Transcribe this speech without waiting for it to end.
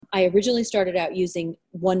I originally started out using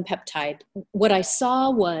one peptide. What I saw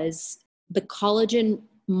was the collagen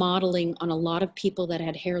modeling on a lot of people that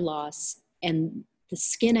had hair loss, and the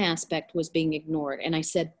skin aspect was being ignored. And I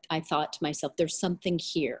thought to myself, there's something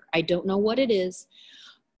here. I don't know what it is,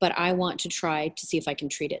 but I want to try to see if I can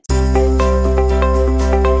treat it.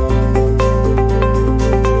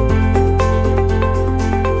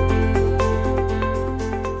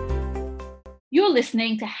 You're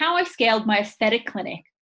listening to How I Scaled My Aesthetic Clinic,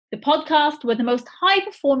 the podcast where the most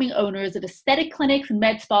high-performing owners of aesthetic clinics and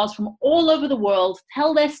med spas from all over the world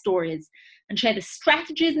tell their stories and share the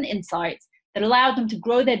strategies and insights that allowed them to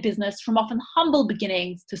grow their business from often humble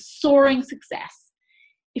beginnings to soaring success.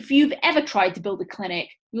 If you've ever tried to build a clinic,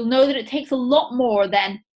 you'll know that it takes a lot more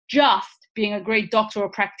than just being a great doctor or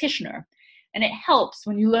practitioner, and it helps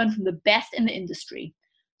when you learn from the best in the industry.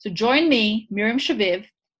 So join me, Miriam Shaviv,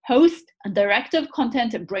 host and director of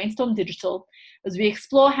content at Brainstorm Digital, as we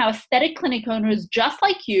explore how aesthetic clinic owners just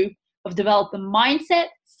like you have developed the mindset,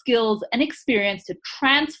 skills, and experience to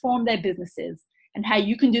transform their businesses, and how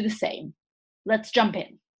you can do the same. Let's jump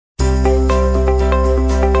in.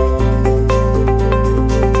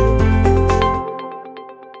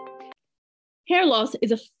 Hair loss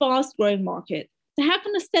is a fast-growing market. So how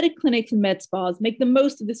can aesthetic clinics and med spas make the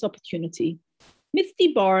most of this opportunity?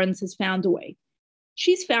 Misty Barnes has found a way.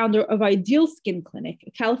 She's founder of Ideal Skin Clinic,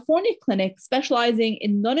 a California clinic specializing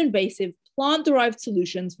in non-invasive plant-derived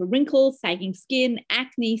solutions for wrinkles, sagging skin,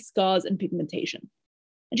 acne, scars, and pigmentation.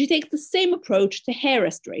 And she takes the same approach to hair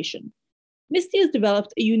restoration. Misty has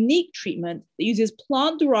developed a unique treatment that uses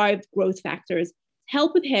plant-derived growth factors to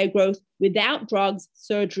help with hair growth without drugs,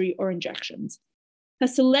 surgery, or injections. Her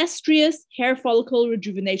Celestrious hair follicle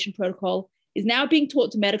rejuvenation protocol is now being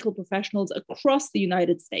taught to medical professionals across the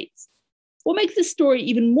United States. What makes this story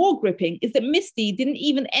even more gripping is that Misty didn't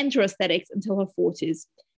even enter aesthetics until her 40s.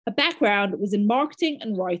 Her background was in marketing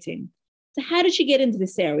and writing. So how did she get into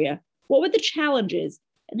this area? What were the challenges?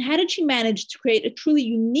 And how did she manage to create a truly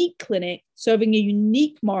unique clinic serving a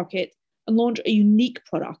unique market and launch a unique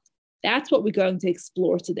product? That's what we're going to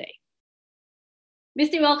explore today.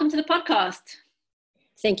 Misty, welcome to the podcast.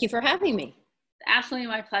 Thank you for having me. Absolutely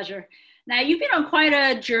my pleasure. Now, you've been on quite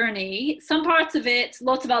a journey. Some parts of it,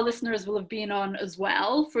 lots of our listeners will have been on as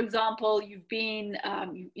well. For example, you've been,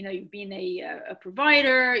 you've been a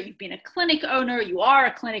provider, you've been a clinic owner, you are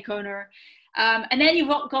a clinic owner. And then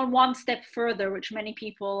you've gone one step further, which many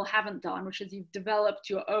people haven't done, which is you've developed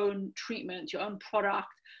your own treatment, your own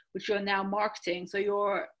product, which you're now marketing. So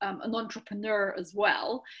you're an entrepreneur as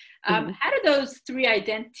well. How do those three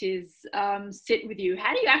identities sit with you?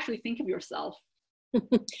 How do you actually think of yourself?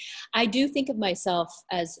 I do think of myself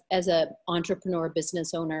as an entrepreneur,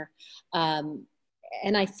 business owner.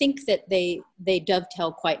 And I think that they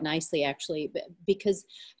dovetail quite nicely, actually, because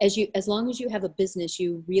as long as you have a business,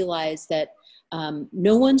 you realize that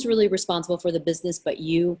no one's really responsible for the business but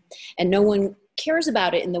you, and no one cares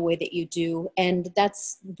about it in the way that you do. And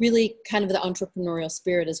that's really kind of the entrepreneurial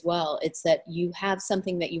spirit as well. It's that you have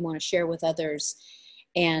something that you want to share with others,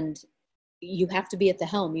 and you have to be at the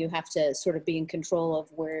helm. You have to sort of be in control of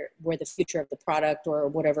where the future of the product or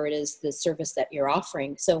whatever it is, the service that you're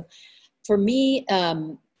offering. So for me,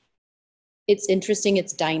 it's interesting,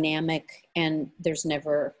 it's dynamic, and there's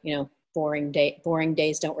never, boring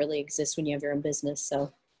days don't really exist when you have your own business.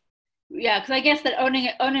 So yeah, because I guess that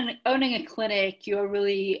owning a clinic, you're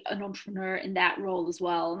really an entrepreneur in that role as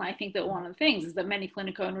well. And I think that one of the things is that many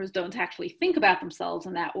clinic owners don't actually think about themselves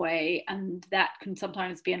in that way, and that can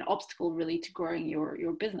sometimes be an obstacle really to growing your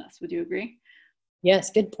business. Would you agree? Yes,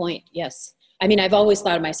 good point. Yes. I mean, I've always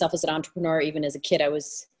thought of myself as an entrepreneur. Even as a kid, I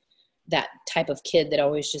was that type of kid that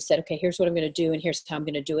always just said, okay, here's what I'm going to do, and here's how I'm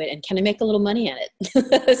going to do it, and can I make a little money at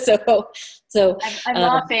it? so I'm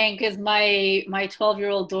laughing because my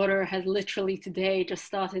 12-year-old daughter has literally today just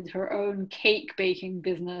started her own cake baking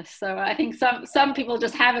business. So I think some people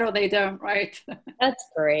just have it or they don't, right? That's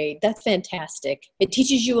great. That's fantastic. It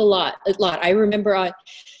teaches you a lot. I remember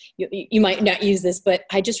you might not use this, but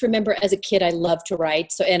I just remember as a kid, I loved to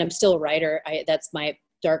write. So, and I'm still a writer. That's my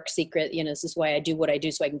dark secret. This is why I do what I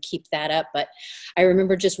do, so I can keep that up. But I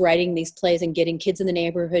remember just writing these plays and getting kids in the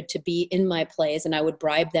neighborhood to be in my plays, and I would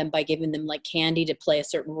bribe them by giving them like candy to play a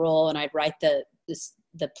certain role, and I'd write the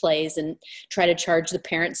plays and try to charge the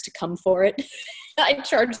parents to come for it. I'd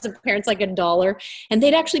charge the parents like $1 and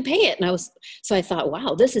they'd actually pay it. And I thought,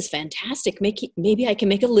 wow, this is fantastic. Maybe I can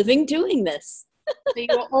make a living doing this. So you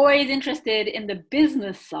were always interested in the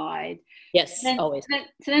business side. Yes, always.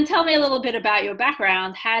 So then tell me a little bit about your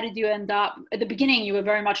background. How did you end up, at the beginning, you were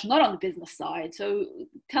very much not on the business side. So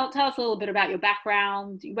tell us a little bit about your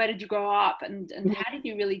background. Where did you grow up, and how did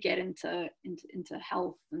you really get into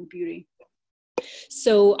health and beauty?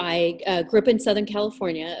 So I grew up in Southern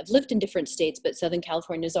California. I've lived in different states, but Southern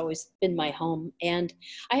California has always been my home. And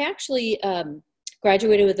I actually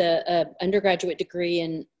graduated with a undergraduate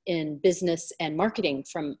degree in business and marketing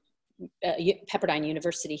from Pepperdine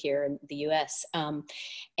University here in the US.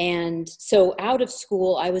 And so out of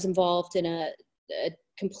school, I was involved in a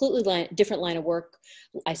completely different line of work.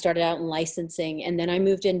 I started out in licensing, and then I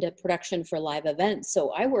moved into production for live events. So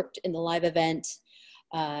I worked in the live event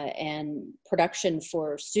and production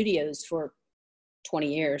for studios for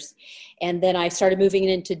 20 years. And then I started moving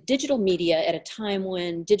into digital media at a time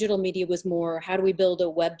when digital media was more, how do we build a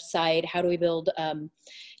website? How do we build,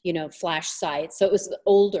 flash sites? So it was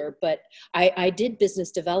older, but I did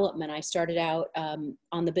business development. I started out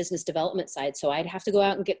on the business development side. So I'd have to go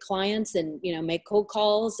out and get clients and, make cold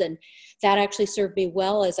calls. And that actually served me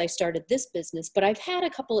well as I started this business. But I've had a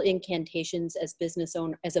couple incantations as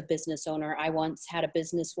a business owner. I once had a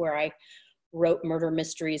business where I wrote murder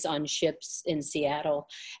mysteries on ships in Seattle.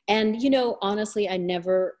 And, honestly, I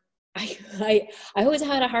always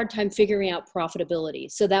had a hard time figuring out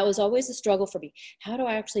profitability. So that was always a struggle for me. How do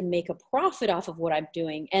I actually make a profit off of what I'm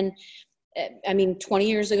doing? And 20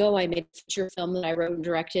 years ago, I made a feature film that I wrote and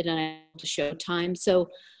directed, and I went to Showtime. So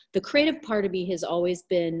the creative part of me has always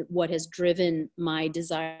been what has driven my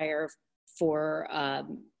desire for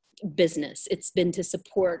business. It's been to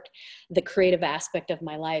support the creative aspect of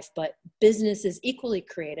my life, but business is equally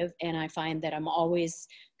creative. And I find that I'm always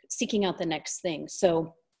seeking out the next thing.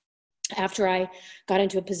 So after I got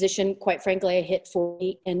into a position, quite frankly, I hit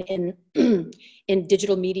 40, and in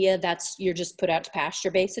digital media, you're just put out to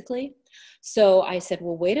pasture basically. So I said,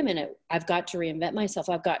 well, wait a minute, I've got to reinvent myself.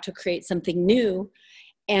 I've got to create something new.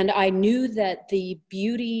 And I knew that the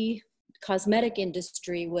beauty cosmetic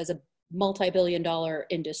industry was a multi-billion-dollar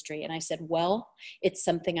industry. And I said, well, it's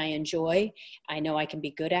something I enjoy. I know I can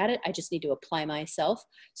be good at it. I just need to apply myself.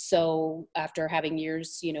 So after having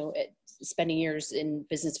years, spending years in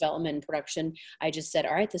business development and production, I just said,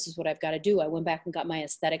 all right, this is what I've got to do. I went back and got my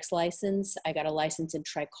aesthetics license. I got a license in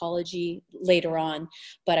trichology later on,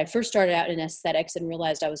 but I first started out in aesthetics and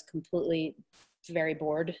realized I was completely very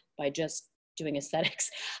bored by just doing aesthetics.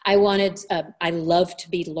 I love to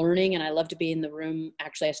be learning, and I love to be in the room.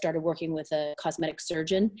 Actually, I started working with a cosmetic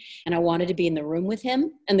surgeon, and I wanted to be in the room with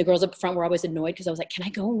him. And the girls up front were always annoyed because I was like, can I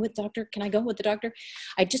go with doctor? Can I go with the doctor?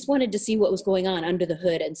 I just wanted to see what was going on under the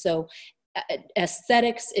hood. And so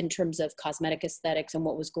aesthetics, in terms of cosmetic aesthetics and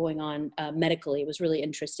what was going on medically, it was really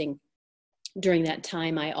interesting. During that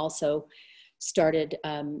time, I also started,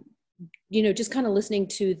 just kind of listening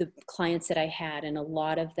to the clients that I had, and a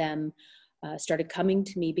lot of them started coming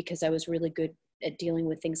to me because I was really good at dealing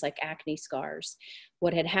with things like acne scars.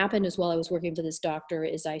 What had happened is, while I was working for this doctor,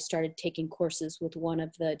 is I started taking courses with one of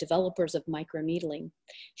the developers of microneedling.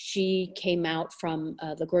 She came out from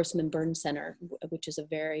the Grossman Burn Center, which is a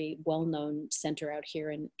very well-known center out here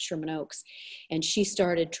in Sherman Oaks. And she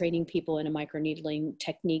started training people in a microneedling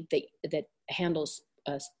technique that handles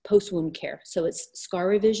post-wound care. So it's scar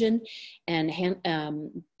revision and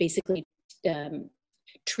basically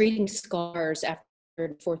treating scars after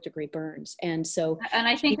fourth degree burns. And so, and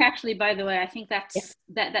I think actually, by the way, I think that's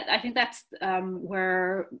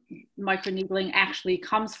where microneedling actually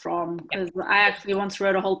comes from, because I actually once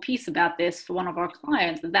wrote a whole piece about this for one of our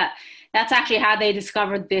clients, and that's actually how they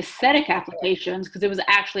discovered the aesthetic applications, because it was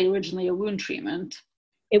actually originally a wound treatment.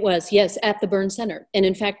 It was, yes, at the Burn Center. And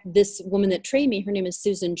in fact, this woman that trained me, her name is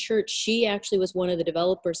Susan Church. She actually was one of the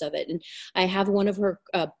developers of it. And I have one of her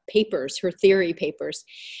papers, her theory papers.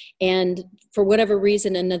 And for whatever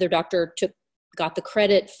reason, another doctor got the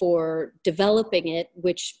credit for developing it,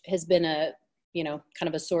 which has been kind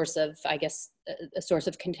of a source of, I guess, a source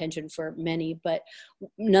of contention for many. But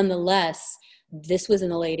nonetheless, this was in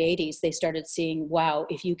the late 80s. They started seeing, wow,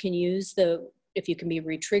 if you can be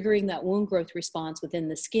retriggering that wound growth response within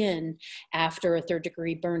the skin after a third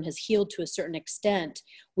degree burn has healed to a certain extent,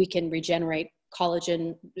 we can regenerate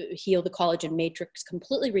collagen, heal the collagen matrix,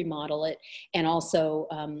 completely remodel it, and also,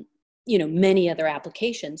 many other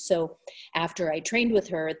applications. So after I trained with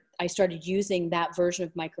her, I started using that version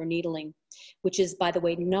of microneedling, which is, by the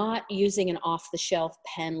way, not using an off-the-shelf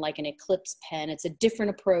pen like an Eclipse pen. It's a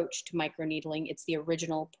different approach to microneedling. It's the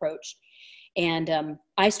original approach. And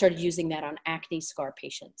I started using that on acne scar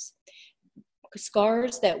patients.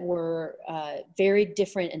 Scars that were very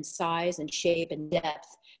different in size and shape and depth,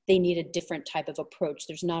 they need a different type of approach.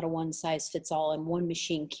 There's not a one size fits all, and one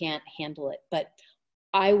machine can't handle it. But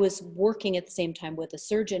I was working at the same time with a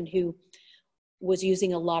surgeon who was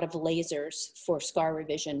using a lot of lasers for scar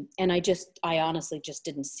revision. And I honestly just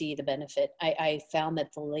didn't see the benefit. I found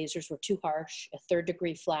that the lasers were too harsh. A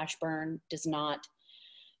 3rd-degree flash burn does not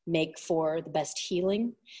make for the best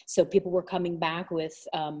healing. So people were coming back with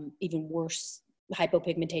even worse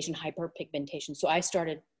hypopigmentation, hyperpigmentation. So I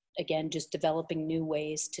started, again, just developing new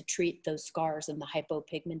ways to treat those scars and the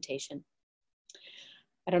hypopigmentation.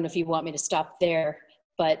 I don't know if you want me to stop there,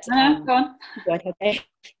 but go on. Okay.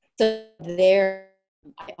 So there,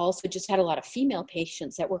 I also just had a lot of female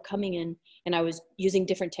patients that were coming in, and I was using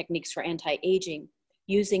different techniques for anti-aging,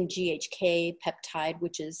 using GHK peptide,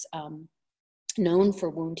 which is known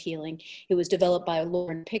for wound healing. It was developed by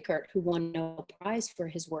Lauren Pickert, who won a Nobel Prize for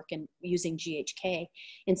his work in using GHK.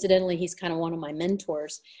 Incidentally, he's kind of one of my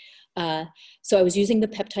mentors. So I was using the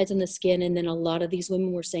peptides in the skin, and then a lot of these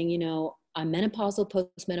women were saying, you know, I'm menopausal,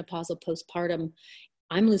 postmenopausal, postpartum,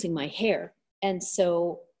 I'm losing my hair. And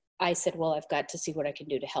so I said, well, I've got to see what I can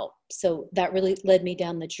do to help. So that really led me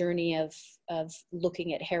down the journey of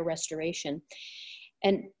looking at hair restoration.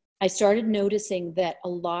 And I started noticing that a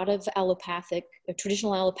lot of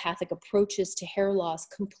traditional allopathic approaches to hair loss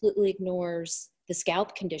completely ignores the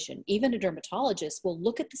scalp condition. Even a dermatologist will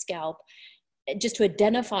look at the scalp just to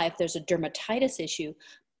identify if there's a dermatitis issue,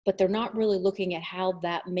 but they're not really looking at how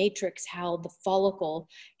that matrix, how the follicle,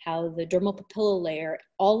 how the dermal papilla layer,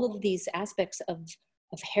 all of these aspects of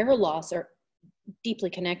hair loss are deeply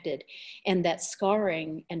connected, and that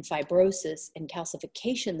scarring and fibrosis and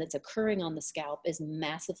calcification that's occurring on the scalp is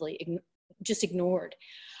massively just ignored.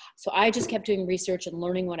 So I just kept doing research and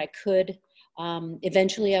learning what I could.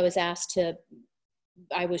 Eventually I was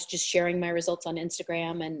just sharing my results on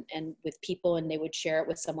Instagram and with people, and they would share it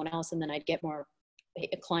with someone else, and then I'd get more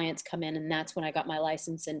clients come in, and that's when I got my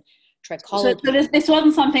license in trichology. So this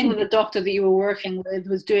wasn't something that the doctor that you were working with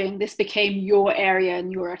was doing. This became your area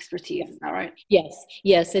and your expertise. Is that right? Yes.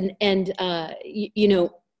 And you know,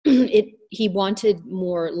 he wanted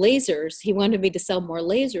more lasers. He wanted me to sell more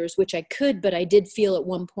lasers, which I could, but I did feel at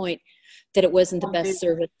one point that it wasn't the best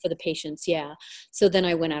service for the patients. Yeah. So then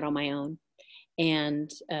I went out on my own, and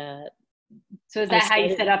so is that how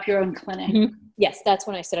you set up your own clinic? Mm-hmm. Yes, that's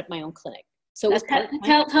when I set up my own clinic. So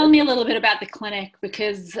tell me a little bit about the clinic,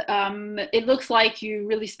 because it looks like you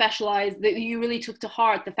really specialized, that you really took to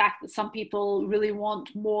heart the fact that some people really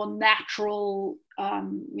want more natural,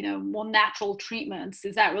 more natural treatments.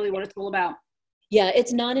 Is that really what it's all about? Yeah,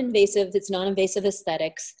 it's non-invasive. It's non-invasive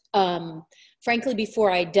aesthetics. Frankly,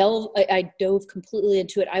 before I dove completely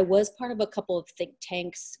into it, I was part of a couple of think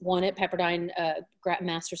tanks, one at Pepperdine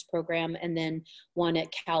Master's Program, and then one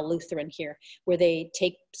at Cal Lutheran here, where they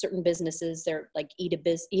take certain businesses, they're like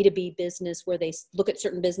E2B business, where they look at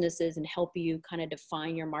certain businesses and help you kind of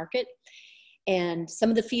define your market. And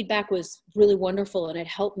some of the feedback was really wonderful, and it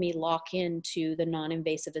helped me lock into the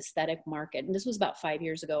non-invasive aesthetic market. And this was about 5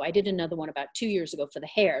 years ago. I did another one about 2 years ago for the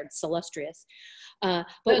hair, Cellustrious.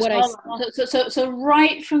 So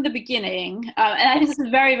right from the beginning, and I think this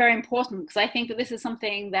is very, very important, because I think that this is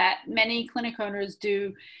something that many clinic owners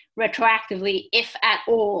do retroactively, if at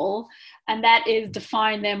all, and that is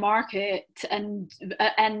define their market and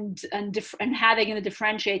how they're going to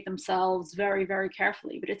differentiate themselves very, very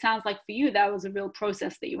carefully. But it sounds like for you, that was a real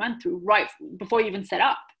process that you went through right before you even set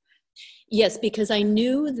up. Yes, because I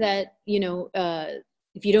knew that,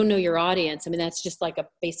 if you don't know your audience, I mean, that's just like a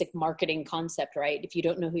basic marketing concept, right? If you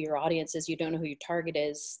don't know who your audience is, you don't know who your target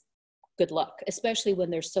is, good luck, especially when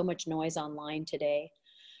there's so much noise online today.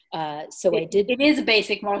 It is a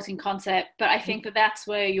basic marketing concept, but I think that that's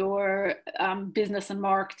where your business and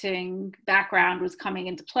marketing background was coming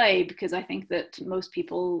into play, because I think that most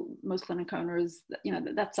clinic owners,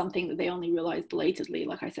 that's something that they only realize belatedly,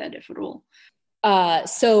 like I said, if at all.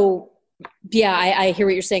 Yeah, I hear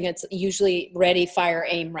what you're saying. It's usually ready, fire,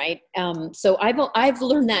 aim, right? So I've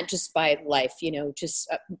learned that just by life, just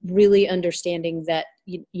really understanding that,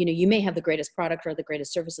 you may have the greatest product or the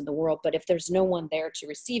greatest service in the world, but if there's no one there to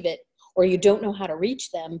receive it, or you don't know how to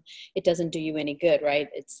reach them, it doesn't do you any good, right?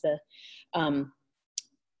 It's the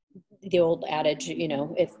old adage,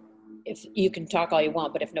 if you can talk all you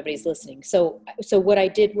want, but if nobody's listening. So what I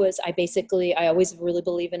did was I always really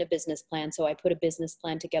believe in a business plan. So I put a business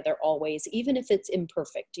plan together always, even if it's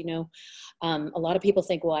imperfect, a lot of people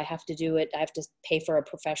think, well, I have to do it, I have to pay for a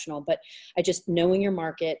professional, but knowing your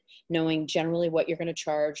market, knowing generally what you're going to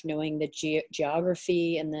charge, knowing the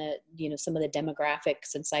geography and some of the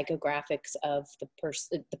demographics and psychographics of the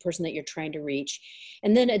person that you're trying to reach,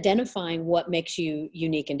 and then identifying what makes you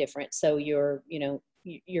unique and different. So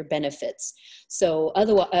your benefits. So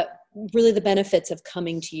otherwise, really the benefits of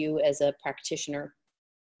coming to you as a practitioner.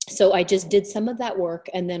 So I just did some of that work,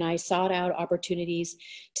 and then I sought out opportunities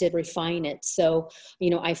to refine it. So,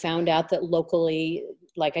 I found out that locally,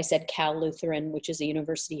 like I said, Cal Lutheran, which is a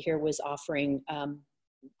university here, was offering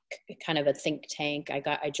kind of a think tank.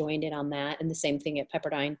 I joined in on that, and the same thing at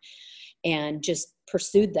Pepperdine, and just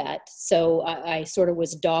pursued that. So I sort of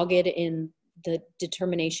was dogged in the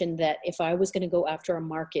determination that if I was going to go after a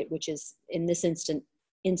market, which is in this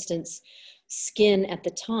instance, skin at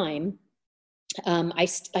the time, I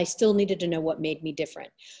still needed to know what made me different.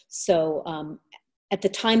 So at the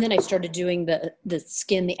time that I started doing the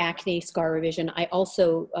skin, the acne scar revision, I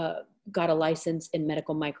also got a license in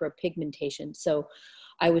medical micropigmentation. So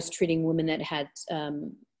I was treating women that had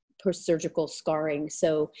post-surgical scarring.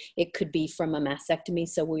 So it could be from a mastectomy.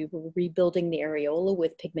 So we were rebuilding the areola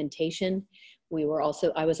with pigmentation.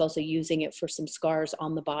 I was also using it for some scars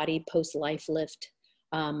on the body, post-life lift,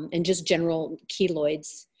 and just general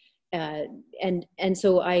keloids. And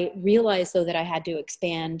so I realized though that I had to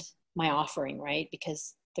expand my offering, right?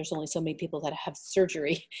 Because there's only so many people that have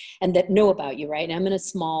surgery and that know about you, right? And I'm in a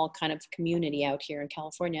small kind of community out here in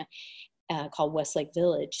California called Westlake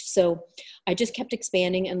Village. So I just kept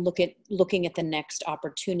expanding and looking at the next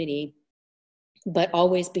opportunity, but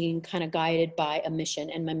always being kind of guided by a mission.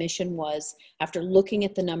 And my mission was, after looking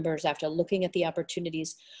at the numbers, after looking at the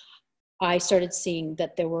opportunities, I started seeing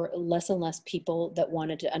that there were less and less people that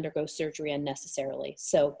wanted to undergo surgery unnecessarily.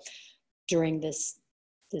 So during this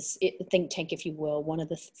think tank, if you will, one of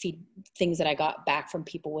the things that I got back from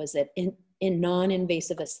people was that in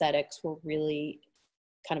non-invasive aesthetics were really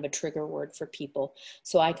kind of a trigger word for people.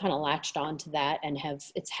 So I kind of latched on to that, and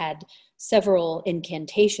it's had several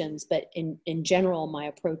incantations, but in general, my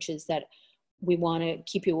approach is that we want to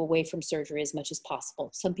keep you away from surgery as much as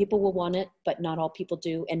possible. Some people will want it, but not all people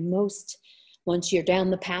do. And once you're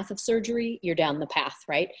down the path of surgery, you're down the path,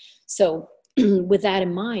 right? So with that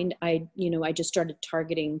in mind, I just started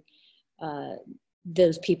targeting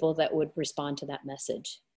those people that would respond to that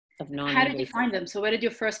message of non-invasive. How did you find them? So where did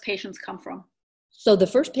your first patients come from? So the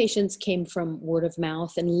first patients came from word of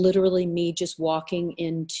mouth, and literally me just walking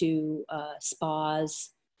into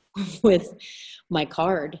spas with my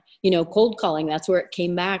card, cold calling. That's where it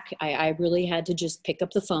came back. I really had to just pick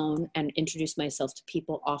up the phone and introduce myself to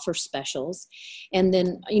people, offer specials. And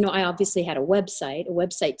then, I obviously had a website. A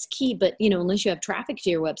website's key, but, unless you have traffic to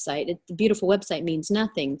your website, the beautiful website means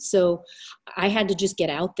nothing. So I had to just get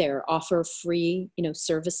out there, offer free,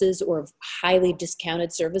 services or highly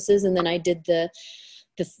discounted services. And then I did the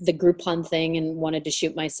Groupon thing and wanted to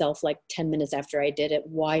shoot myself like 10 minutes after I did it.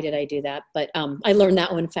 Why did I do that? But I learned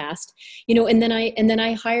that one fast, and then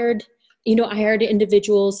I hired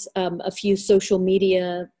individuals, a few social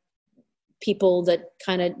media people that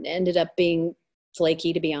kind of ended up being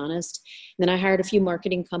flaky, to be honest. And then I hired a few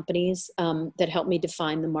marketing companies that helped me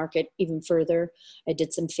define the market even further. I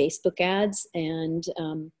did some Facebook ads, and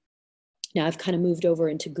now I've kind of moved over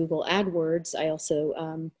into Google AdWords. I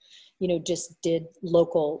also just did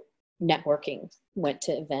local networking, went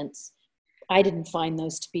to events. I didn't find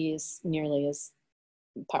those to be nearly as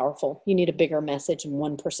powerful. You need a bigger message, and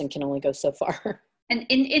one person can only go so far. And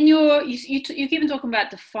in your, you keep on talking about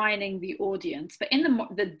defining the audience, but in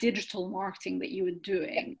the digital marketing that you were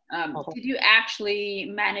doing, did you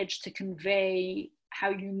actually manage to convey how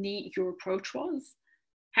unique your approach was?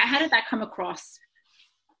 How did that come across?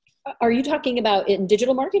 Are you talking about in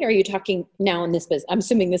digital marketing, or are you talking now in this business? I'm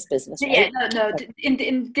assuming this business, right? Yeah, no.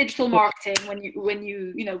 In digital marketing, when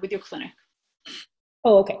you with your clinic.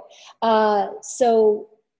 Oh, okay. So,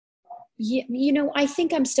 I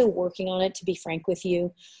think I'm still working on it, to be frank with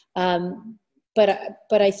you. But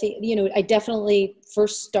I think, I definitely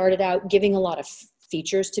first started out giving a lot of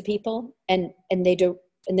features to people, and they don't,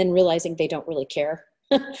 and then realizing they don't really care.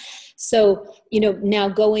 So, now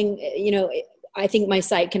going, I think my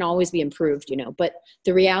site can always be improved, but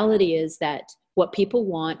the reality is that what people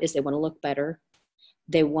want is they want to look better.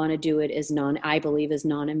 They want to do it I believe as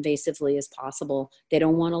non-invasively as possible. They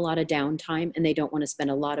don't want a lot of downtime, and they don't want to spend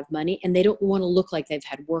a lot of money, and they don't want to look like they've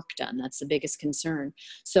had work done. That's the biggest concern.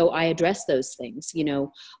 So I address those things,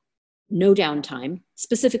 no downtime,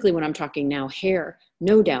 specifically when I'm talking now hair,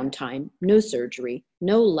 no downtime, no surgery,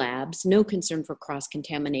 no labs, no concern for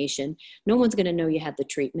cross-contamination. No one's going to know you had the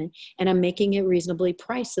treatment. And I'm making it reasonably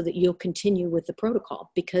priced so that you'll continue with the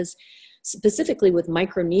protocol. Because specifically with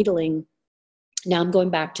microneedling, now I'm going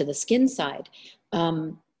back to the skin side.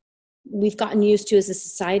 We've gotten used to, as a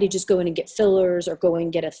society, just go in and get fillers, or go in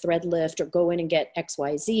and get a thread lift, or go in and get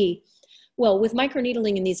XYZ. Well, with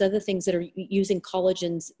microneedling and these other things that are using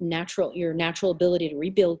collagen's your natural ability to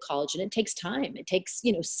rebuild collagen, it takes time. It takes,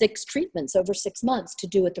 6 treatments over 6 months to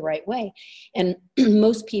do it the right way. And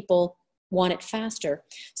most people want it faster.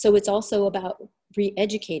 So it's also about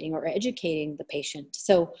re-educating or educating the patient.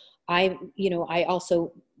 So I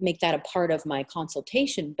also make that a part of my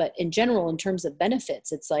consultation, but in general, in terms of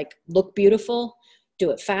benefits, it's like, look beautiful, do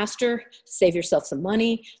it faster, save yourself some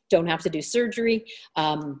money, don't have to do surgery,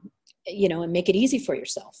 and make it easy for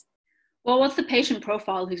yourself. Well, what's the patient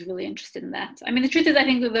profile who's really interested in that? I mean, the truth is, I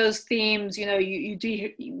think with those themes,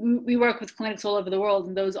 we work with clinics all over the world,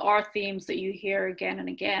 and those are themes that you hear again and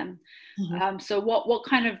again. Mm-hmm. So what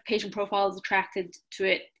kind of patient profile is attracted to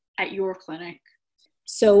it at your clinic?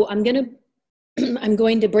 So I'm going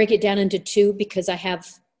to break it down into 2, because I have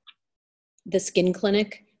the skin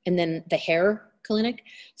clinic and then the hair clinic.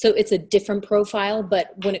 So it's a different profile,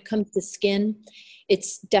 but when it comes to skin,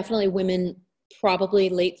 it's definitely women probably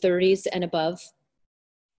late 30s and above,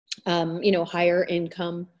 higher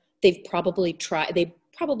income. They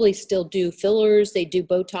probably still do fillers, they do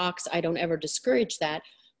Botox. I don't ever discourage that.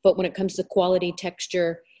 But when it comes to quality,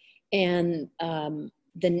 texture, and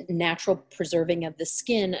the natural preserving of the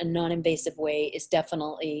skin, a non-invasive way is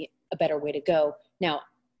definitely a better way to go. Now,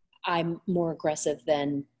 I'm more aggressive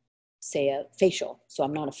than, say, a facial. So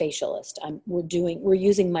I'm not a facialist. We're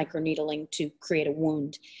using microneedling to create a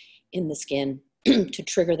wound in the skin to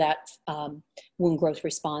trigger that wound growth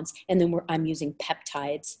response. And then I'm using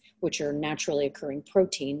peptides, which are naturally occurring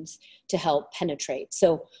proteins, to help penetrate.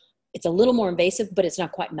 So it's a little more invasive, but it's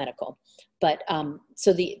not quite medical. But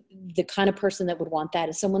so the kind of person that would want that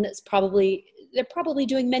is someone they're probably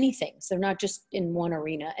doing many things. They're not just in one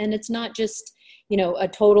arena. And it's not just, a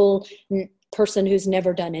total person who's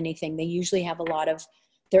never done anything. They usually have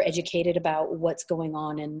they're educated about what's going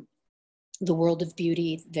on in the world of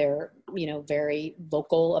beauty. They're, very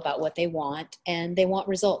vocal about what they want, and they want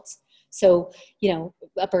results. So,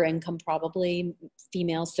 upper income, probably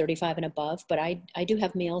females 35 and above, but I do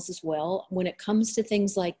have males as well. When it comes to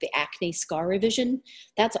things like the acne scar revision,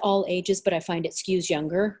 that's all ages, but I find it skews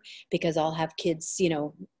younger because I'll have kids,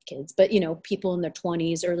 but people in their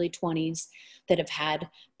 20s, early 20s that have had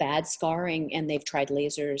bad scarring, and they've tried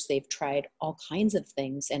lasers, they've tried all kinds of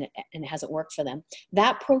things, and it hasn't worked for them.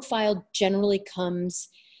 That profile generally comes,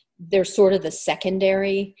 they're sort of the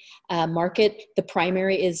secondary market. The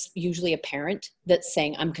primary is usually a parent that's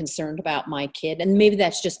saying, I'm concerned about my kid. And maybe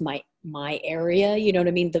that's just my area, you know what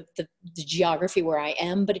I mean? The geography where I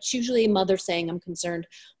am, but it's usually a mother saying, I'm concerned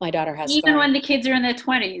my daughter has Even when the kids are in their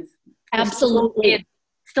 20s. Absolutely.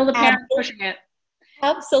 Still the parents pushing it.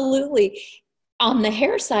 Absolutely. On the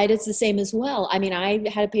hair side, it's the same as well. I mean, I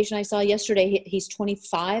had a patient I saw yesterday. He's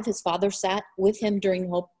 25. His father sat with him during the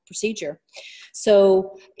whole procedure.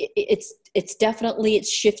 So it's definitely, it's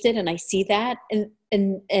shifted, and I see that.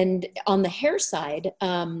 And on the hair side,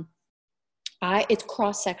 it's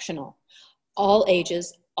cross-sectional, all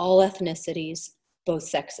ages, all ethnicities, both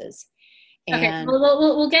sexes. Okay,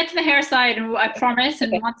 we'll get to the hair side, and I promise in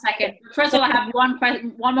 1 second. First of all, I have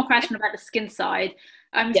one more question about the skin side.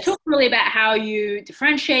 Yes. Talk really about how you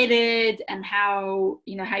differentiated and how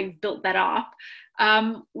you built that up.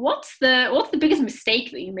 What's the biggest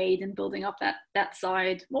mistake that you made in building up that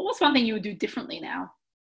side? What's one thing you would do differently now?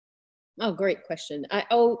 Oh, great question. I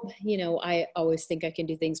always think I can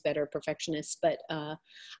do things better, perfectionist, but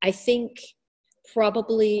I think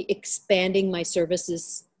probably expanding my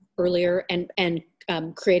services earlier and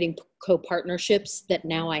creating co-partnerships that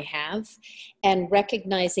now I have, and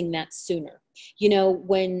recognizing that sooner.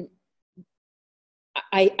 When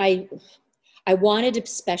I wanted to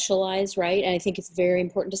specialize, right? And I think it's very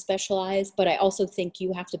important to specialize, but I also think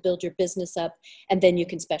you have to build your business up and then you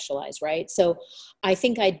can specialize, right? So I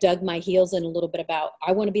think I dug my heels in a little bit about,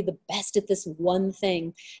 I want to be the best at this one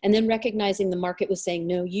thing. And then recognizing the market was saying,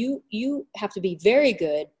 no, you have to be very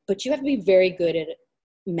good, but you have to be very good at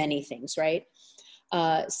many things, right?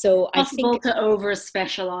 So I think possible to over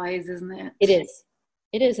specialize, isn't it?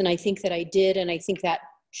 It is. And I think that I did. And I think that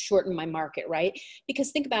shortened my market, right?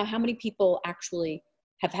 Because think about how many people actually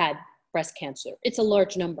have had breast cancer. It's a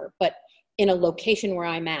large number, but in a location where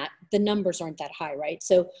I'm at, the numbers aren't that high, right?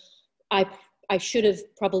 So I should have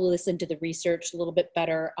probably listened to the research a little bit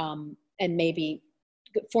better, and maybe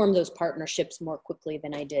form those partnerships more quickly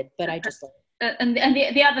than I did. But I just and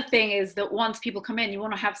the other thing is that once people come in, you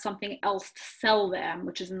want to have something else to sell them,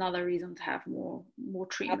 which is another reason to have more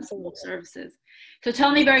treatments, more services. So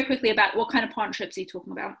tell me very quickly about what kind of partnerships are you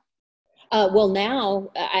talking about? Well,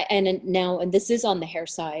 now, and this is on the hair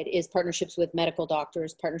side, is partnerships with medical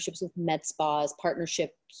doctors, partnerships with med spas,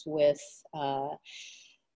 partnerships with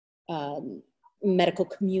medical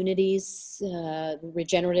communities,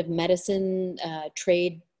 regenerative medicine,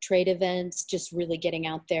 trade events, just really getting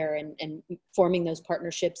out there and forming those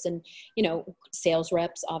partnerships. And, you know, sales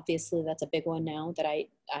reps, obviously that's a big one now that I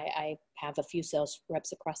have a few sales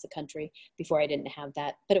reps across the country. Before I didn't have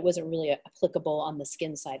that, but it wasn't really applicable on the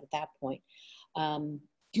skin side at that point.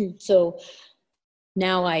 So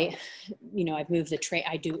now I've moved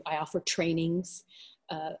I offer trainings.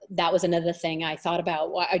 That was another thing I thought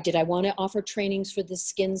about. Did I want to offer trainings for the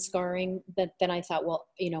skin scarring? But then I thought, well,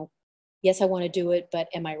 you know, yes, I want to do it, but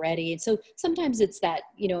am I ready? And so sometimes it's that,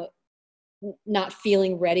 you know, not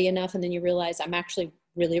feeling ready enough. And then you realize I'm actually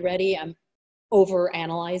really ready. I'm over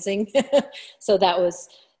analyzing. So that was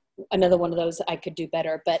another one of those I could do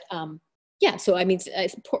better. But yeah, so I mean,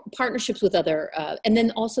 partnerships with other, and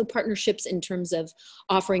then also partnerships in terms of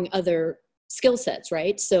offering other skill sets,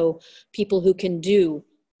 right? So people who can do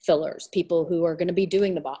fillers, people who are going to be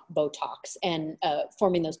doing the Botox, and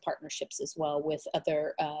forming those partnerships as well with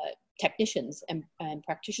other technicians and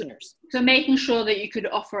practitioners. So making sure that you could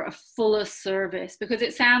offer a fuller service, because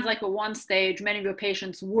it sounds like at one stage, many of your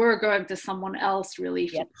patients were going to someone else really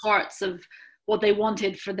for parts of what they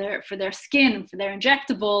wanted for their skin, for their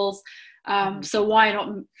injectables. So why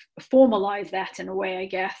not formalize that in a way, I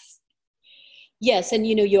guess? Yes, and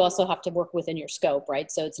you know, you also have to work within your scope, right?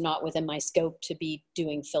 So it's not within my scope to be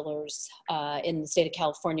doing fillers in the state of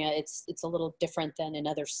California. It's a little different than in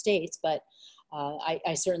other states, but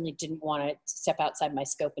I certainly didn't want to step outside my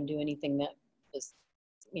scope and do anything that was,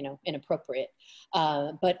 you know, inappropriate.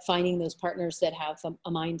 But finding those partners that have a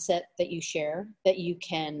mindset that you share, that you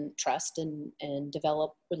can trust and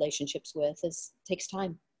develop relationships with, takes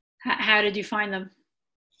time. How did you find them?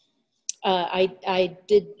 I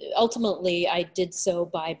did so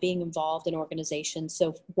by being involved in organizations.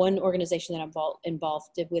 So one organization that I'm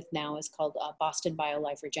involved with now is called Boston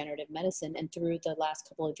BioLife Regenerative Medicine. And through the last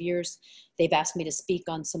couple of years, they've asked me to speak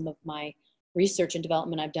on some of my research and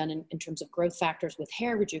development I've done in terms of growth factors with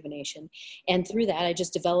hair rejuvenation. And through that, I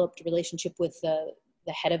just developed a relationship with the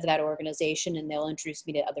head of that organization, and they'll introduce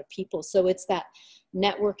me to other people. So it's that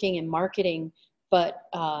networking and marketing, but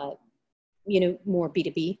you know, more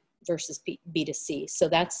B2B versus B2C. So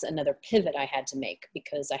that's another pivot I had to make,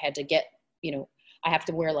 because I had to get, you know, I have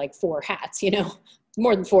to wear like 4 hats, you know,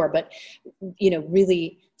 more than 4, but, you know,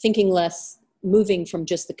 really thinking less, moving from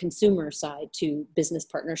just the consumer side to business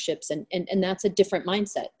partnerships. And that's a different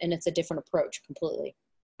mindset, and it's a different approach completely.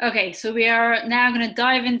 Okay, so we are now going to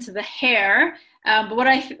dive into the hair. But what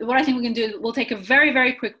I think we can do, we'll take a very,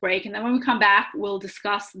 very quick break. And then when we come back, we'll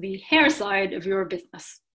discuss the hair side of your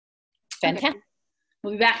business. Fantastic. Okay.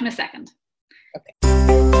 We'll be back in a second. Okay.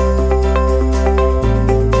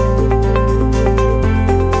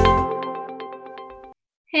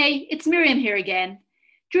 Hey, it's Miriam here again.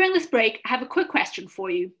 During this break, I have a quick question for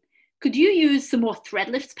you. Could you use some more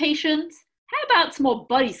Threadlift patients? How about some more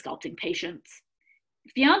body sculpting patients?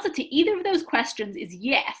 If the answer to either of those questions is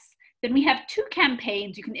yes, then we have 2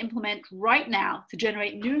 campaigns you can implement right now to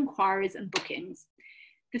generate new inquiries and bookings.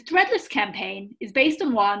 The Threadlift campaign is based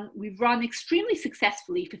on one we've run extremely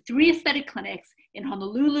successfully for 3 aesthetic clinics in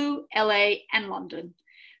Honolulu, LA, and London.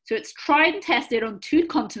 So it's tried and tested on 2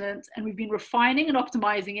 continents, and we've been refining and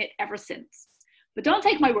optimizing it ever since. But don't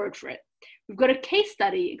take my word for it. We've got a case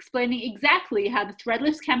study explaining exactly how the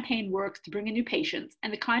Threadlift campaign works to bring in new patients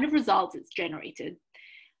and the kind of results it's generated.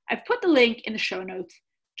 I've put the link in the show notes.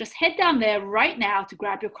 Just head down there right now to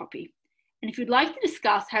grab your copy. And if you'd like to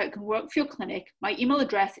discuss how it can work for your clinic, my email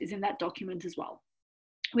address is in that document as well.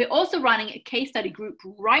 We're also running a case study group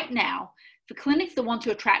right now for clinics that want to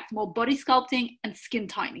attract more body sculpting and skin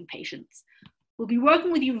tightening patients. We'll be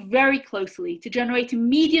working with you very closely to generate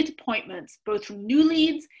immediate appointments, both from new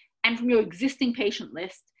leads and from your existing patient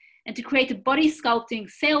list, and to create a body sculpting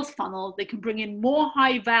sales funnel that can bring in more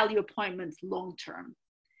high-value appointments long-term.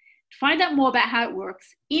 To find out more about how it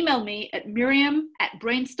works, email me at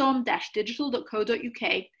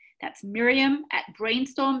miriam@brainstorm-digital.co.uk. That's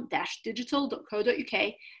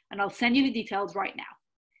miriam@brainstorm-digital.co.uk, and I'll send you the details right now.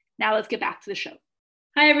 Now let's get back to the show.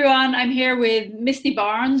 Hi everyone, I'm here with Misty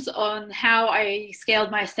Barnes on how I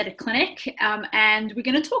scaled my aesthetic clinic, and we're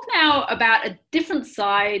going to talk now about a different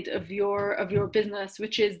side of your business,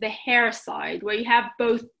 which is the hair side, where you have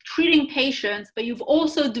both treating patients, but you've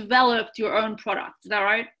also developed your own product. Is that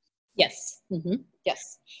right? Yes. Mm-hmm.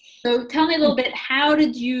 Yes. So tell me a little bit, how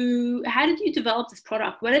did you develop this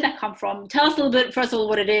product? Where did that come from? Tell us a little bit, first of all,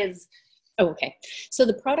 what it is. Oh, okay. So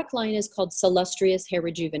the product line is called Celustrious Hair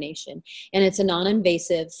Rejuvenation, and it's a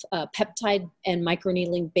non-invasive peptide and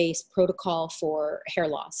microneedling based protocol for hair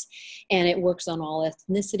loss. And it works on all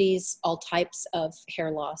ethnicities, all types of hair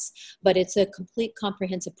loss, but it's a complete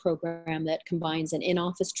comprehensive program that combines an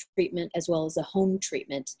in-office treatment as well as a home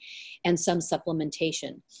treatment and some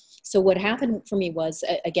supplementation. So what happened for me was,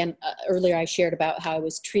 again, earlier I shared about how I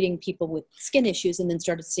was treating people with skin issues and then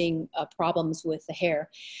started seeing problems with the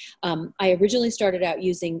hair. I originally started out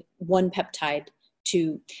using one peptide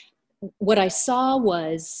to, what I saw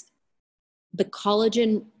was the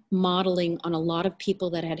collagen modeling on a lot of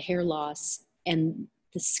people that had hair loss, and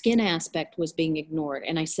the skin aspect was being ignored.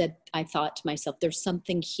 And I thought to myself, there's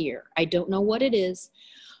something here. I don't know what it is,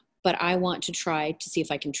 but I want to try to see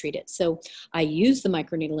if I can treat it. So I used the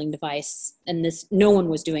microneedling device, and no one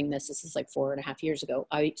was doing this. This is like 4.5 years ago.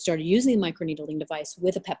 I started using the microneedling device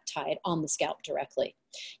with a peptide on the scalp directly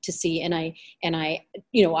to see. And I,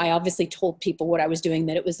 I obviously told people what I was doing,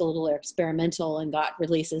 that it was a little experimental and got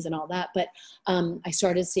releases and all that. But I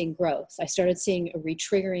started seeing growth. I started seeing a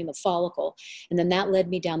retriggering the follicle. And then that led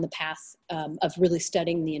me down the path of really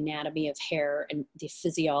studying the anatomy of hair and the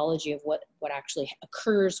physiology of what actually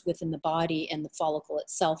occurs within the body and the follicle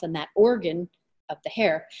itself and that organ of the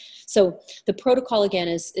hair. So the protocol again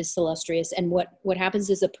is Celustrious. And what happens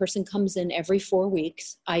is a person comes in every 4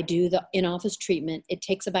 weeks. I do the in-office treatment. It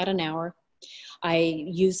takes about an hour. I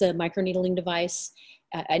use a microneedling device.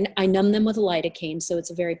 I numb them with a lidocaine, so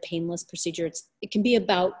it's a very painless procedure. It can be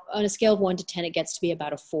about, on a scale of 1 to 10, it gets to be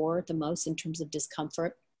about a 4 at the most in terms of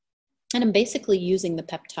discomfort. And I'm basically using the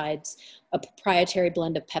peptides, a proprietary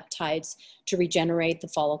blend of peptides to regenerate the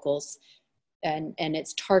follicles. And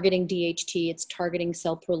it's targeting DHT, it's targeting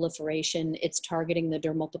cell proliferation, it's targeting the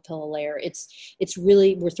dermal papilla layer. It's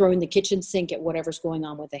really, we're throwing the kitchen sink at whatever's going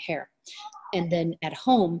on with the hair. And then at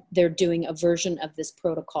home, they're doing a version of this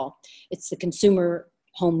protocol. It's the consumer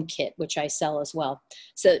home kit, which I sell as well.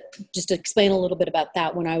 So just to explain a little bit about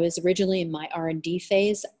that, when I was originally in my R&D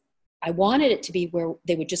phase, I wanted it to be where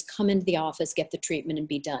they would just come into the office, get the treatment, and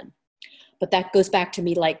be done. But that goes back to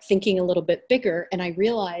me like thinking a little bit bigger. And I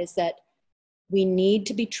realized that we need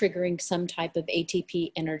to be triggering some type of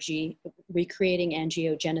ATP energy, recreating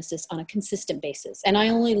angiogenesis on a consistent basis. And I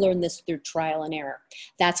only learned this through trial and error.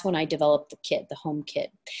 That's when I developed the kit, the home kit.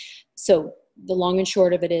 So the long and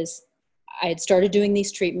short of it is, I had started doing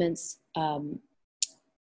these treatments, and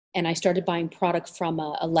I started buying product from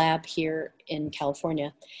a lab here in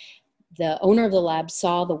California. The owner of the lab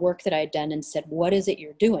saw the work that I had done and said, "What is it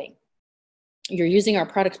you're doing? You're using our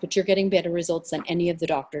products, but you're getting better results than any of the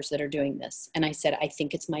doctors that are doing this." And I said, "I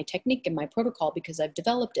think it's my technique and my protocol because I've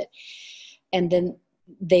developed it." And then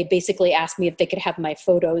they basically asked me if they could have my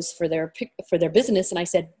photos for their business. And I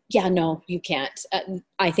said, "Yeah, no, you can't.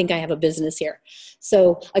 I think I have a business here."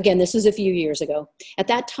 So again, this was a few years ago. At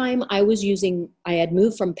that time, I had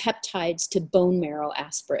moved from peptides to bone marrow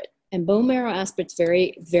aspirate. And bone marrow aspirate's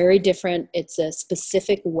very, very different. It's a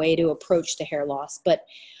specific way to approach the hair loss, but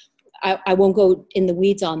I won't go in the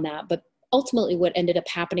weeds on that. But ultimately what ended up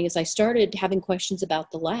happening is I started having questions about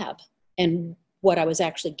the lab and what I was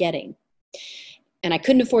actually getting. And I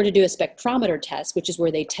couldn't afford to do a spectrometer test, which is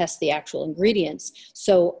where they test the actual ingredients.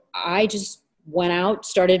 So I just went out,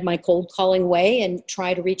 started my cold calling way, and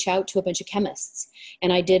tried to reach out to a bunch of chemists.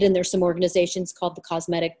 And I did, and there's some organizations called the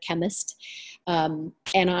Cosmetic Chemist. And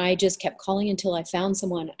I just kept calling until I found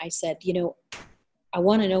someone. I said, I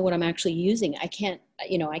want to know what I'm actually using. I can't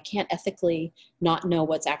ethically not know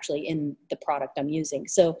what's actually in the product I'm using.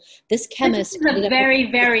 So this chemist is a very,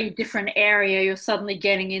 very different area you're suddenly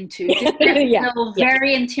getting into. This is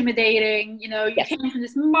very intimidating. You came from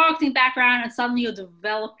this marketing background and suddenly you're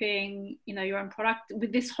developing, your own product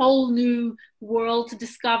with this whole new world to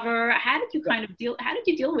discover. How did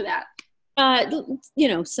you deal with that?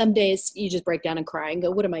 Some days you just break down and cry and go,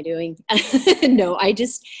 what am I doing? No, it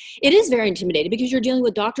is very intimidating because you're dealing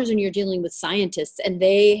with doctors and you're dealing with scientists, and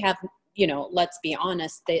they have, let's be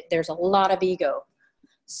honest, there's a lot of ego.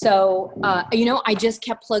 So, I just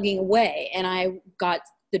kept plugging away, and I got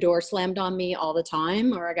the door slammed on me all the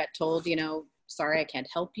time, or I got told, sorry, I can't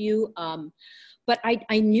help you. But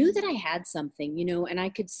I knew that I had something, and I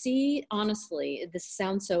could see, honestly, this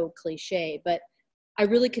sounds so cliche, but I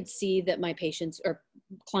really could see that my patients or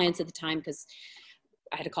clients at the time, because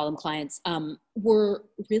I had to call them clients, were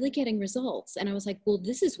really getting results. And I was like, well,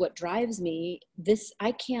 this is what drives me.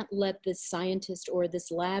 I can't let this scientist or this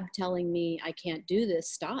lab telling me I can't do this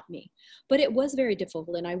stop me. But it was very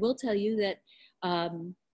difficult. And I will tell you that,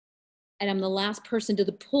 and I'm the last person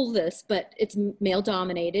to pull this, but it's male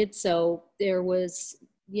dominated. So there was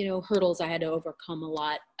hurdles I had to overcome a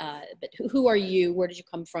lot. But who are you? Where did you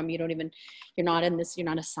come from? You're not you're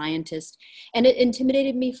not a scientist. And it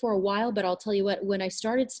intimidated me for a while, but I'll tell you what, when I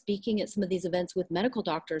started speaking at some of these events with medical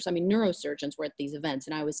doctors, I mean, neurosurgeons were at these events,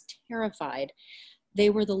 and I was terrified. They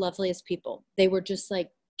were the loveliest people. They were just like,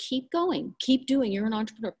 keep going, keep doing, you're an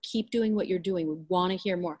entrepreneur, keep doing what you're doing. We want to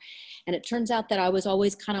hear more. And it turns out that I was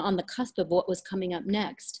always kind of on the cusp of what was coming up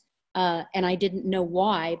next. And I didn't know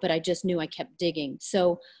why, but I just knew I kept digging.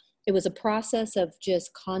 So it was a process of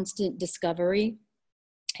just constant discovery.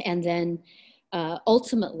 And then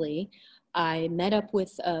ultimately, I met up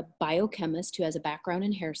with a biochemist who has a background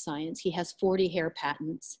in hair science. He has 40 hair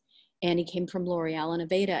patents, and he came from L'Oreal and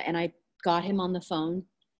Aveda. And I got him on the phone,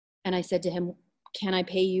 and I said to him, can I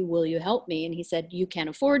pay you? Will you help me? And he said, you can't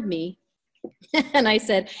afford me. And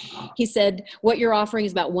he said, what you're offering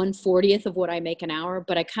is about 1/40th of what I make an hour,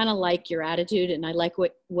 but I kind of like your attitude, and I like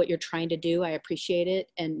what you're trying to do. I appreciate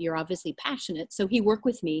it. And you're obviously passionate. So he worked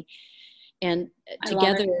with me, and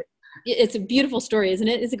together, it's a beautiful story, isn't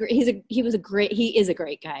it? He is a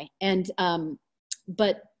great guy. And,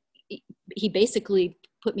 but he basically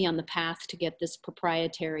put me on the path to get this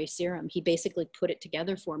proprietary serum. He basically put it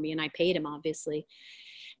together for me, and I paid him, obviously.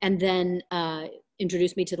 And then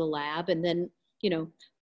introduced me to the lab. And then,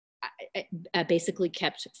 I basically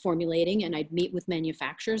kept formulating, and I'd meet with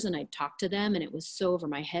manufacturers and I'd talk to them. And it was so over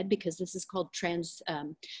my head, because this is called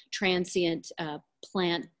transient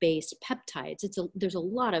plant-based peptides. There's a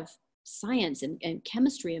lot of science and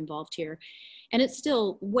chemistry involved here. And it's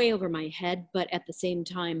still way over my head, but at the same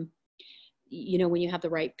time, when you have the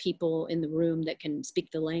right people in the room that can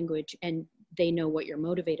speak the language and they know what you're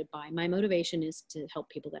motivated by. My motivation is to help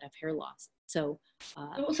people that have hair loss. So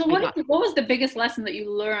what was the biggest lesson that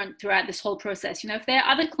you learned throughout this whole process? If there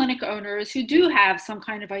are other clinic owners who do have some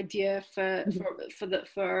kind of idea for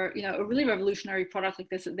a really revolutionary product like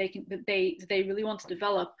this that they really want to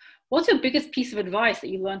develop, what's your biggest piece of advice that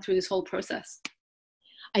you learned through this whole process?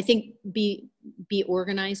 I think be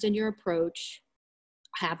organized in your approach,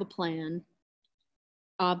 have a plan.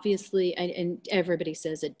 Obviously, and everybody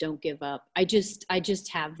says it, don't give up. I just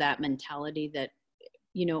have that mentality that,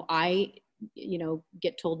 I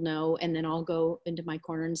get told no, and then I'll go into my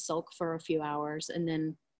corner and sulk for a few hours, and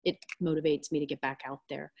then it motivates me to get back out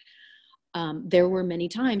there. There were many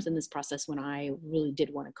times in this process when I really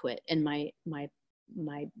did want to quit, and my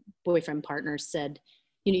boyfriend partner said,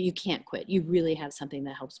 you can't quit. You really have something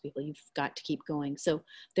that helps people. You've got to keep going. So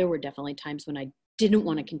there were definitely times when I didn't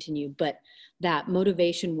want to continue, but that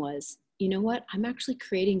motivation was, you know what, I'm actually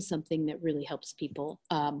creating something that really helps people.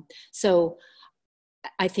 So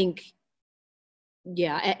I think,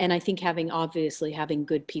 and I think having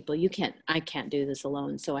good people, I can't do this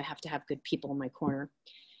alone. So I have to have good people in my corner,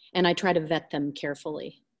 and I try to vet them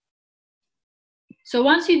carefully. So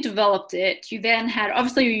once you developed it, you then had,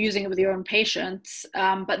 obviously you're using it with your own patients,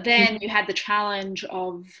 but then you had the challenge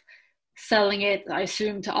of selling it, I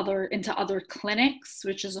assume, into other clinics,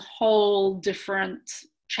 which is a whole different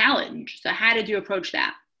challenge. So how did you approach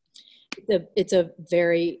that? It's a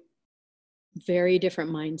very, very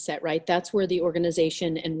different mindset, right? That's where the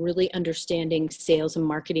organization and really understanding sales and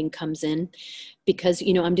marketing comes in, because,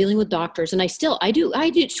 I'm dealing with doctors, and I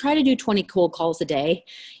do try to do 20 cold calls a day,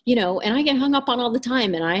 and I get hung up on all the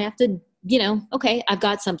time, and I have to, okay, I've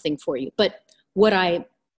got something for you. But what I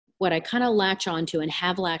kind of latch onto and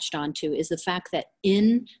have latched onto is the fact that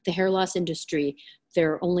in the hair loss industry,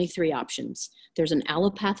 there are only 3 options. There's an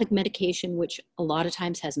allopathic medication, which a lot of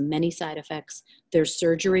times has many side effects. There's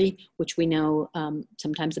surgery, which we know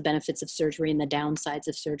sometimes the benefits of surgery and the downsides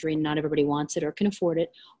of surgery, and not everybody wants it or can afford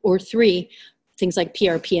it. Or 3, things like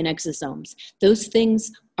PRP and exosomes. Those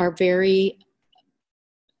things are very,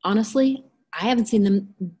 honestly, I haven't seen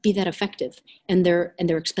them be that effective, and they're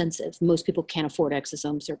expensive. Most people can't afford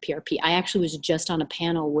exosomes or PRP. I actually was just on a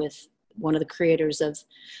panel with one of the creators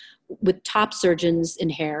with top surgeons in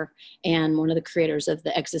hair, and one of the creators of the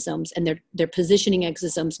exosomes, and they're positioning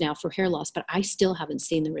exosomes now for hair loss, but I still haven't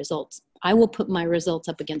seen the results. I will put my results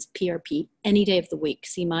up against PRP any day of the week.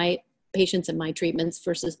 See my patients and my treatments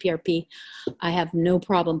versus PRP. I have no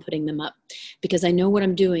problem putting them up, because I know what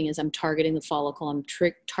I'm doing is I'm targeting the follicle, I'm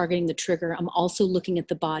targeting the trigger. I'm also looking at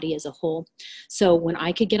the body as a whole. So when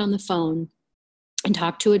I could get on the phone and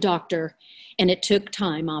talk to a doctor, and it took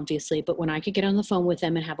time, obviously, but when I could get on the phone with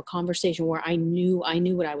them and have a conversation where I knew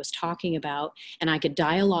what I was talking about, and I could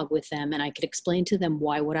dialogue with them, and I could explain to them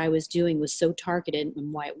why what I was doing was so targeted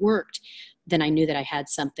and why it worked, then I knew that I had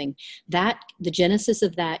something. The genesis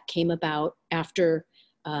of that came about after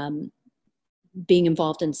being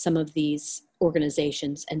involved in some of these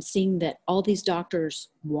organizations and seeing that all these doctors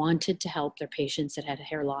wanted to help their patients that had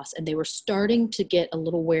hair loss, and they were starting to get a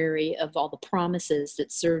little wary of all the promises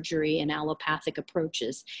that surgery and allopathic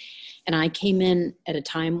approaches. And I came in at a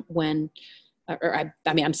time when, I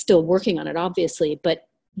mean, I'm still working on it, obviously, but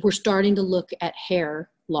we're starting to look at hair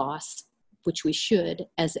loss, which we should,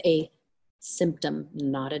 as a symptom,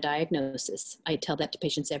 not a diagnosis. I tell that to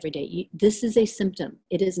patients every day. This is a symptom.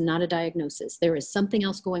 It is not a diagnosis. There is something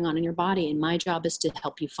else going on in your body, and my job is to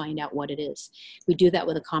help you find out what it is. We do that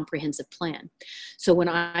with a comprehensive plan. So when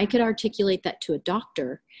I could articulate that to a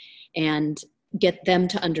doctor and get them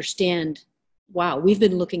to understand, wow, we've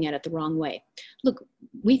been looking at it the wrong way. Look,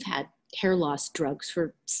 we've had hair loss drugs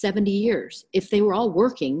for 70 years. If they were all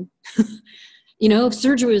working, you know, if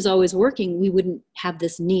surgery was always working, we wouldn't have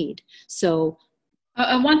this need. So,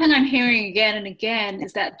 and one thing I'm hearing again and again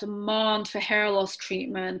is that demand for hair loss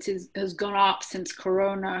treatment has gone up since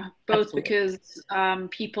Corona, both Absolutely. Because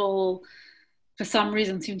people, for some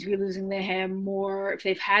reason, seem to be losing their hair more if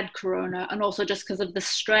they've had Corona, and also just because of the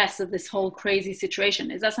stress of this whole crazy situation.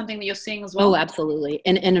 Is that something that you're seeing as well? Oh, absolutely,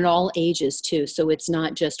 and in all ages too. So it's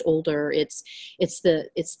not just older. It's the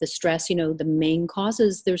stress. You know, the main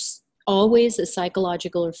causes. There's always a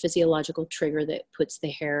psychological or physiological trigger that puts the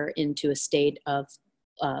hair into a state of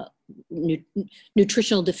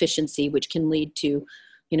nutritional deficiency, which can lead to,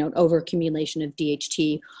 you know, overaccumulation of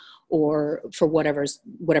DHT, or for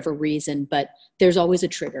whatever reason. But there's always a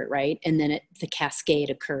trigger, right? And then the cascade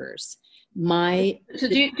occurs. So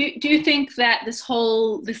do you think that this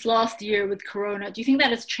last year with Corona, do you think that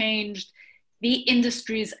has changed the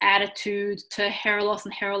industry's attitude to hair loss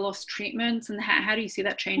and hair loss treatments, and how do you see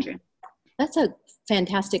that changing? That's a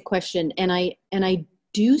fantastic question, and I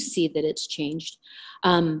do see that it's changed,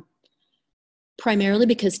 primarily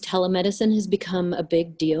because telemedicine has become a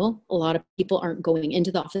big deal. A lot of people aren't going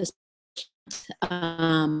into the office.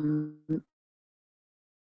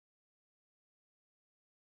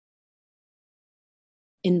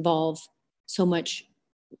 Involve so much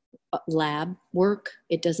lab work.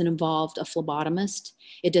 It doesn't involve a phlebotomist.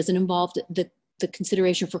 It doesn't involve the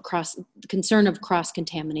consideration for concern of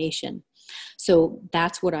cross-contamination. So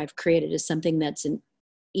that's what I've created, is something that's an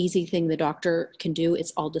easy thing the doctor can do.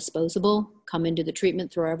 It's all disposable. Come into the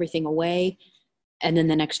treatment, throw everything away, and then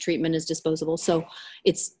the next treatment is disposable. So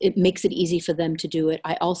it makes it easy for them to do it.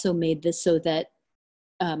 I also made this so that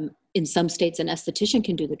in some states an esthetician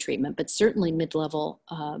can do the treatment, but certainly mid-level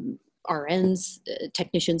RNs,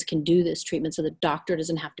 technicians can do this treatment, so the doctor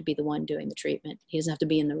doesn't have to be the one doing the treatment. He doesn't have to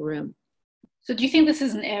be in the room. So do you think this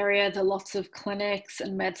is an area that lots of clinics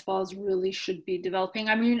and med spas really should be developing?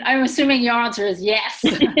 I mean, I'm assuming your answer is yes.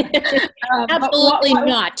 Absolutely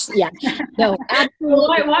not. Yeah. No,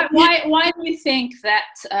 absolutely. Why do you think that,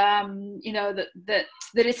 you know, that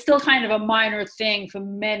it's still kind of a minor thing for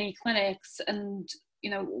many clinics? And,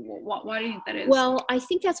 you know, why do you think that is? Well, I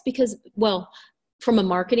think that's because, from a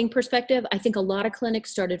marketing perspective, I think a lot of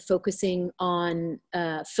clinics started focusing on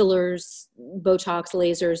fillers, Botox,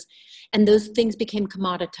 lasers, and those things became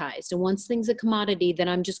commoditized. And once things are commodity, then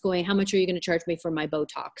I'm just going, how much are you going to charge me for my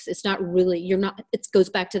Botox? It's not really, it goes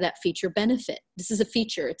back to that feature benefit. This is a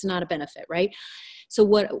feature, it's not a benefit, right? So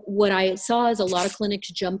what I saw is a lot of clinics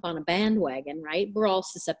jump on a bandwagon, right? We're all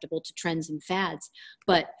susceptible to trends and fads,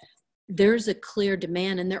 but there's a clear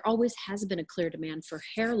demand, and there always has been a clear demand for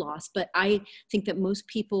hair loss. But I think that most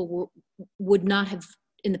people would not have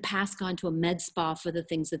in the past gone to a med spa for the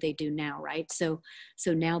things that they do now, right? So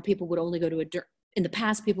now people would only go to in the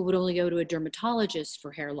past, people would only go to a dermatologist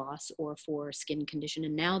for hair loss or for a skin condition.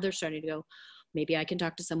 And now they're starting to go, maybe I can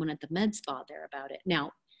talk to someone at the med spa there about it.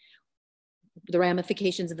 Now, the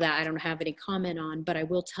ramifications of that, I don't have any comment on, but I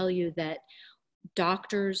will tell you that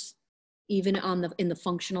doctors, even in the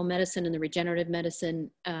functional medicine and the regenerative medicine,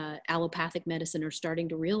 allopathic medicine, are starting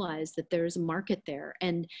to realize that there is a market there.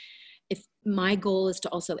 And if my goal is to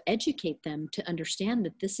also educate them to understand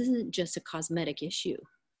that this isn't just a cosmetic issue.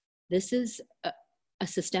 This is a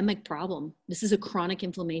systemic problem. This is a chronic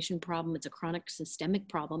inflammation problem. It's a chronic systemic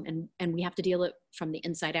problem. And we have to deal it from the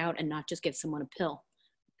inside out and not just give someone a pill.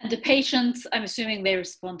 And do patients, I'm assuming they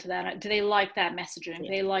respond to that. Do they like that messaging?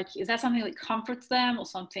 Yeah. Is that something that comforts them, or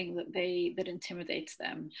something that intimidates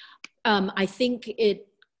them? I think it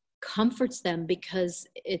comforts them because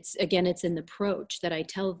it's in the approach that I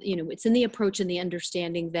tell, it's in the approach and the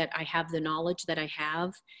understanding that I have the knowledge that I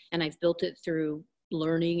have, and I've built it through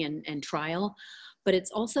learning and trial. But it's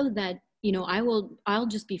also that, I'll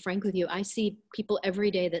just be frank with you. I see people every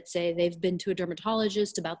day that say they've been to a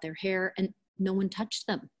dermatologist about their hair and no one touched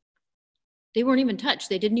them. They weren't even touched.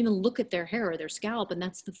 They didn't even look at their hair or their scalp. And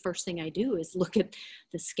that's the first thing I do is look at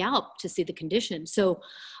the scalp to see the condition. So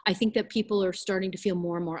I think that people are starting to feel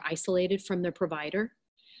more and more isolated from their provider.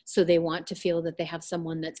 So they want to feel that they have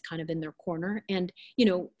someone that's kind of in their corner. And, you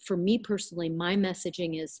know, for me personally, my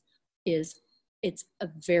messaging is it's a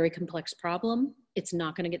very complex problem. It's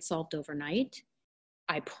not going to get solved overnight.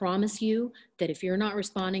 I promise you that if you're not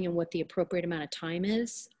responding in what the appropriate amount of time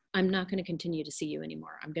is, I'm not going to continue to see you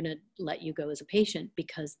anymore. I'm going to let you go as a patient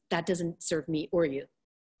because that doesn't serve me or you.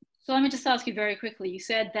 So let me just ask you very quickly. You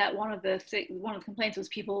said that one of the complaints was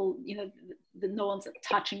people, you know, no one's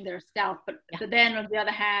touching their scalp. But then on the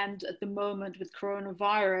other hand, at the moment with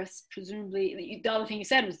coronavirus, presumably the other thing you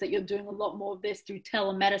said was that you're doing a lot more of this through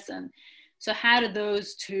telemedicine. So how do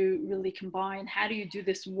those two really combine? How do you do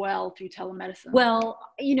this well through telemedicine? Well,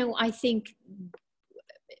 you know, I think,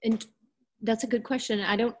 and that's a good question.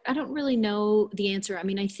 I don't really know the answer. I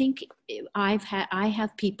mean, I think I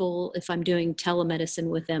have people, if I'm doing telemedicine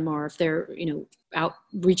with them or if they're, you know,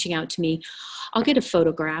 reaching out to me, I'll get a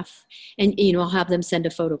photograph and, you know, I'll have them send a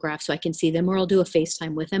photograph so I can see them, or I'll do a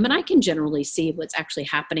FaceTime with them. And I can generally see what's actually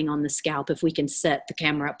happening on the scalp. If we can set the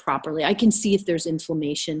camera up properly, I can see if there's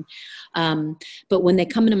inflammation. But when they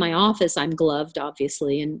come into my office, I'm gloved,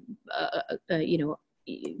 obviously, and, you know,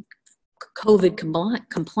 COVID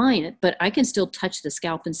compliant, but I can still touch the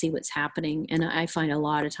scalp and see what's happening. And I find a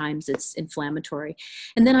lot of times it's inflammatory.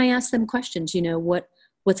 And then I ask them questions, you know,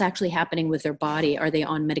 what's actually happening with their body? Are they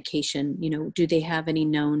on medication? You know, do they have any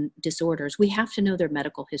known disorders? We have to know their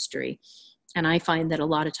medical history. And I find that a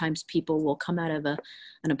lot of times people will come out of an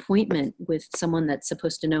appointment with someone that's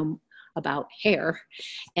supposed to know about hair,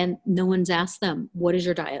 and no one's asked them, what is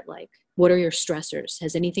your diet like? What are your stressors?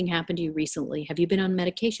 Has anything happened to you recently? Have you been on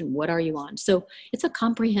medication? What are you on? So it's a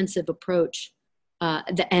comprehensive approach.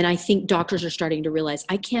 And I think doctors are starting to realize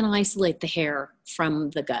I can't isolate the hair from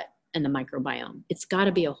the gut and the microbiome. It's got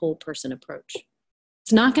to be a whole person approach.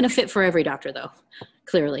 It's not going to fit for every doctor, though,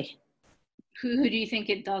 clearly. Who do you think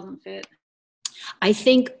it doesn't fit? I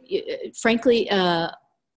think, frankly, a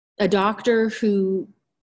doctor who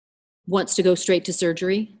wants to go straight to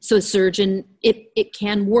surgery. So a surgeon, it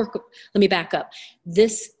can work. Let me back up.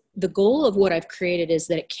 The goal of what I've created is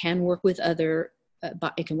that it can work with other,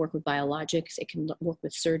 it can work with biologics, it can work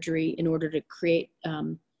with surgery in order to create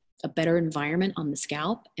a better environment on the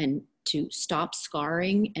scalp and to stop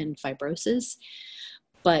scarring and fibrosis.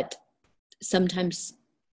 But sometimes,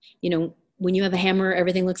 you know, when you have a hammer,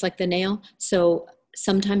 everything looks like the nail. So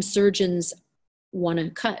sometimes surgeons want to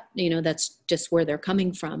cut, you know, that's just where they're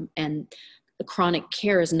coming from. And the chronic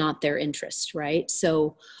care is not their interest, right?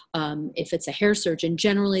 So if it's a hair surgeon,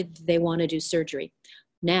 generally they want to do surgery.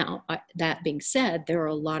 Now, that being said, there are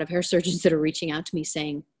a lot of hair surgeons that are reaching out to me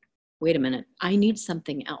saying, wait a minute, I need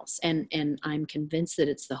something else. And I'm convinced that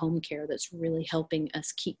it's the home care that's really helping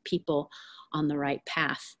us keep people on the right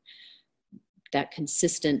path. That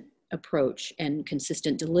consistent approach and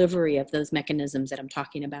consistent delivery of those mechanisms that I'm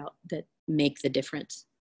talking about that make the difference.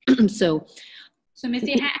 So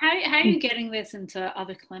Misty, how are you getting this into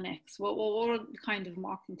other clinics? What kind of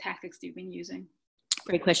marketing tactics have you been using?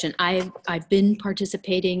 Great question. I've been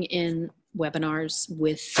participating in webinars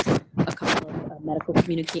with a couple of medical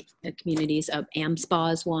communities.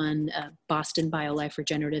 AmSpa is one, Boston BioLife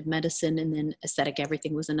Regenerative Medicine, and then Aesthetic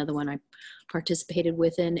Everything was another one I participated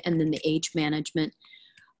within, and then the age management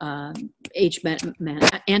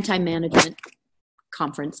anti-management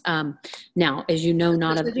conference. Now, as you know, These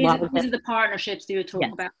are the partnerships that you were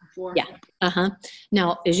talking about before. Yeah.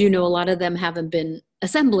 Now, as you know, a lot of them haven't been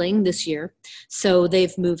assembling this year, so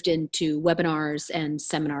they've moved into webinars and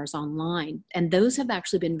seminars online, and those have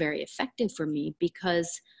actually been very effective for me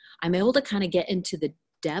because I'm able to kind of get into the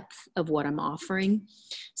depth of what I'm offering.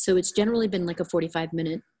 So it's generally been like a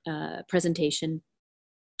 45-minute presentation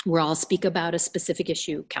where I'll speak about a specific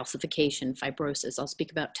issue, calcification, fibrosis. I'll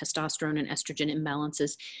speak about testosterone and estrogen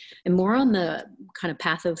imbalances, and more on the kind of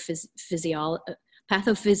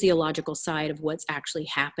pathophysiological side of what's actually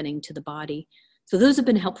happening to the body. So those have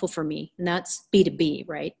been helpful for me, and that's B2B,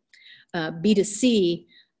 right? B2C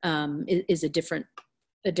is a different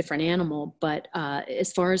animal, but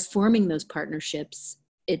as far as forming those partnerships,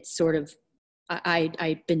 it's sort of,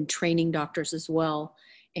 I've been training doctors as well.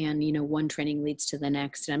 And, you know, one training leads to the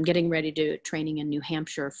next. And I'm getting ready to training in New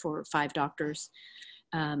Hampshire for 5 doctors.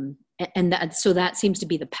 So that seems to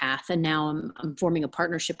be the path. And now I'm forming a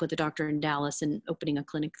partnership with a doctor in Dallas and opening a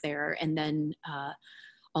clinic there. And then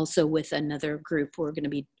also with another group, we're going to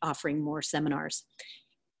be offering more seminars.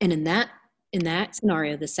 And in that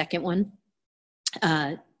scenario, the second one,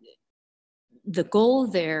 the goal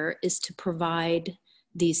there is to provide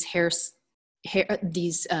these hair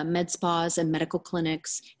these med spas and medical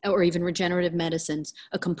clinics, or even regenerative medicines,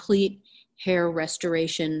 a complete hair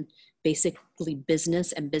restoration, basically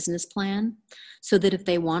business and business plan, so that if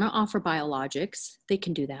they want to offer biologics, they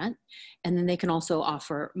can do that. And then they can also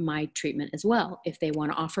offer my treatment as well. If they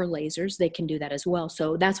want to offer lasers, they can do that as well.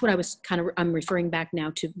 So that's what I'm referring back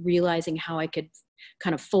now to, realizing how I could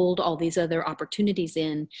kind of fold all these other opportunities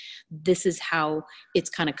in. This is how it's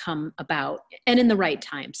kind of come about, and in the right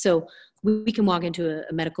time. So we can walk into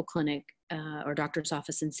a medical clinic or doctor's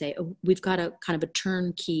office and say, oh, we've got a kind of a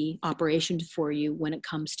turnkey operation for you when it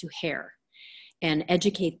comes to hair, and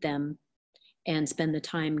educate them and spend the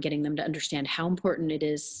time getting them to understand how important it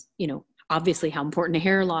is, obviously how important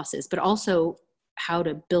hair loss is, but also how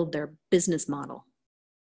to build their business model.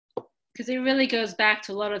 Because it really goes back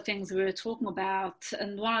to a lot of things we were talking about.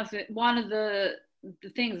 And one of the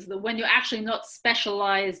things that when you're actually not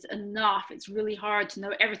specialized enough, it's really hard to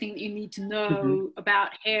know everything that you need to know about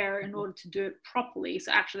hair in order to do it properly.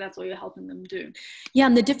 So actually that's what you're helping them do. Yeah.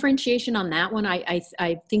 And the differentiation on that one, I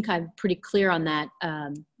think I'm pretty clear on that.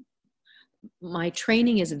 My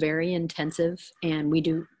training is very intensive, and we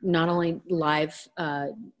do not only live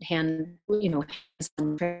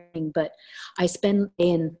hands-on training, but I spend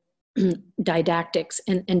in didactics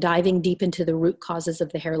and diving deep into the root causes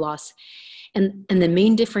of the hair loss. And the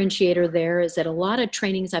main differentiator there is that a lot of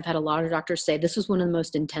trainings, I've had a lot of doctors say, this was one of the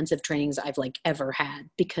most intensive trainings I've ever had,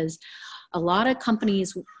 because a lot of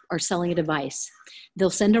companies are selling a device. They'll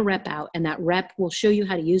send a rep out, and that rep will show you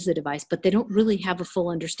how to use the device, but they don't really have a full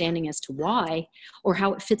understanding as to why or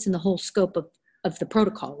how it fits in the whole scope of the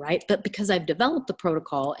protocol, right? But because I've developed the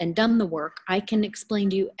protocol and done the work, I can explain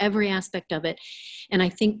to you every aspect of it. And I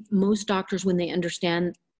think most doctors, when they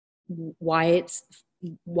understand why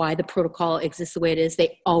the protocol exists the way it is,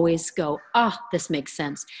 they always go, this makes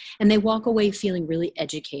sense. And they walk away feeling really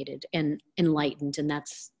educated and enlightened, and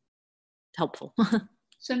that's helpful.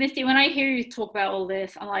 So Misty, when I hear you talk about all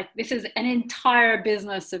this, I'm like, this is an entire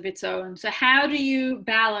business of its own. So how do you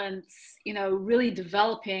balance, really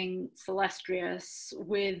developing Celestrius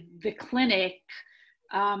with the clinic?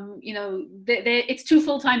 It's two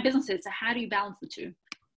full-time businesses. So how do you balance the two?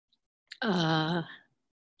 I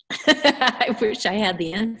wish I had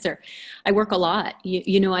the answer. I work a lot.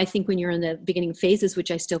 I think when you're in the beginning phases,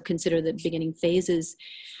 which I still consider the beginning phases,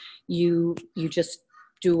 you just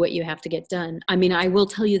do what you have to get done. I mean, I will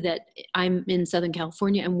tell you that I'm in Southern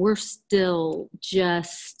California, and we're still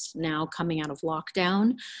just now coming out of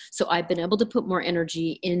lockdown. So I've been able to put more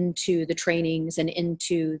energy into the trainings and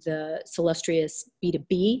into the Celestrius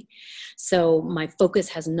B2B. So my focus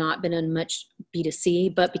has not been on much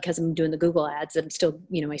B2C, but because I'm doing the Google ads, I'm still,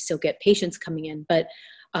 I still get patients coming in, but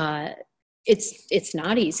it's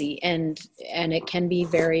not easy, and it can be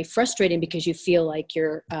very frustrating because you feel like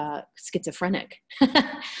you're schizophrenic.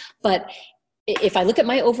 But if I look at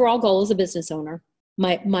my overall goal as a business owner,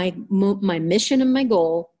 my mission and my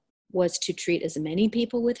goal was to treat as many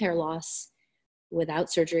people with hair loss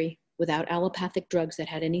without surgery, without allopathic drugs that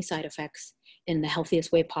had any side effects, in the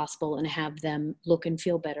healthiest way possible, and have them look and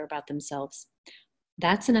feel better about themselves.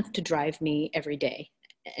 That's enough to drive me every day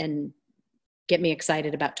and get me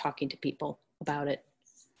excited about talking to people about it.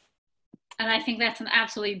 And I think that's an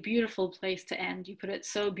absolutely beautiful place to end. You put it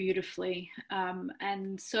so beautifully.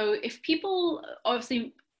 And so if people,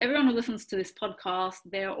 obviously everyone who listens to this podcast,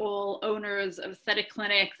 they're all owners of aesthetic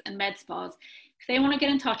clinics and med spas. If they want to get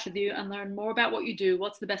in touch with you and learn more about what you do,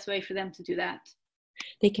 what's the best way for them to do that?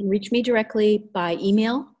 They can reach me directly by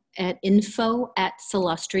email at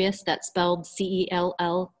info@Celestrius, that's spelled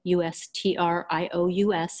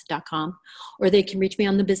CELLUSTRIOUS.com, or they can reach me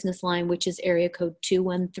on the business line, which is area code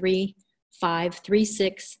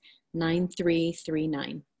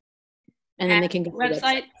 213-536-9339. And then they can go to the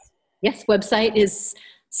website. Yes, website is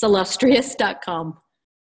Celestrius.com.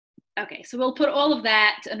 Okay, so we'll put all of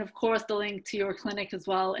that, and of course the link to your clinic as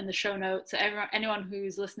well, in the show notes. So anyone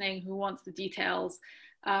who's listening who wants the details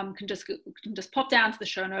can just pop down to the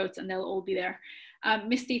show notes, and they'll all be there.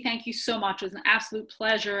 Misty, thank you so much. It was an absolute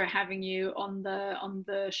pleasure having you on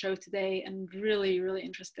the show today, and really, really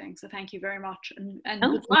interesting. So thank you very much, and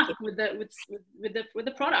good luck with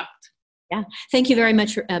the product. Yeah, thank you very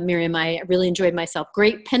much, Miriam. I really enjoyed myself.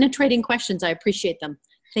 Great penetrating questions. I appreciate them.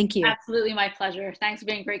 Thank you. Absolutely my pleasure. Thanks for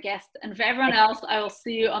being a great guest. And for everyone else, I will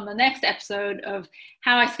see you on the next episode of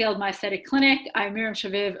How I Scaled My Aesthetic Clinic. I'm Miriam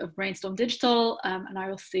Shaviv of Brainstorm Digital, and I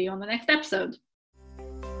will see you on the next episode.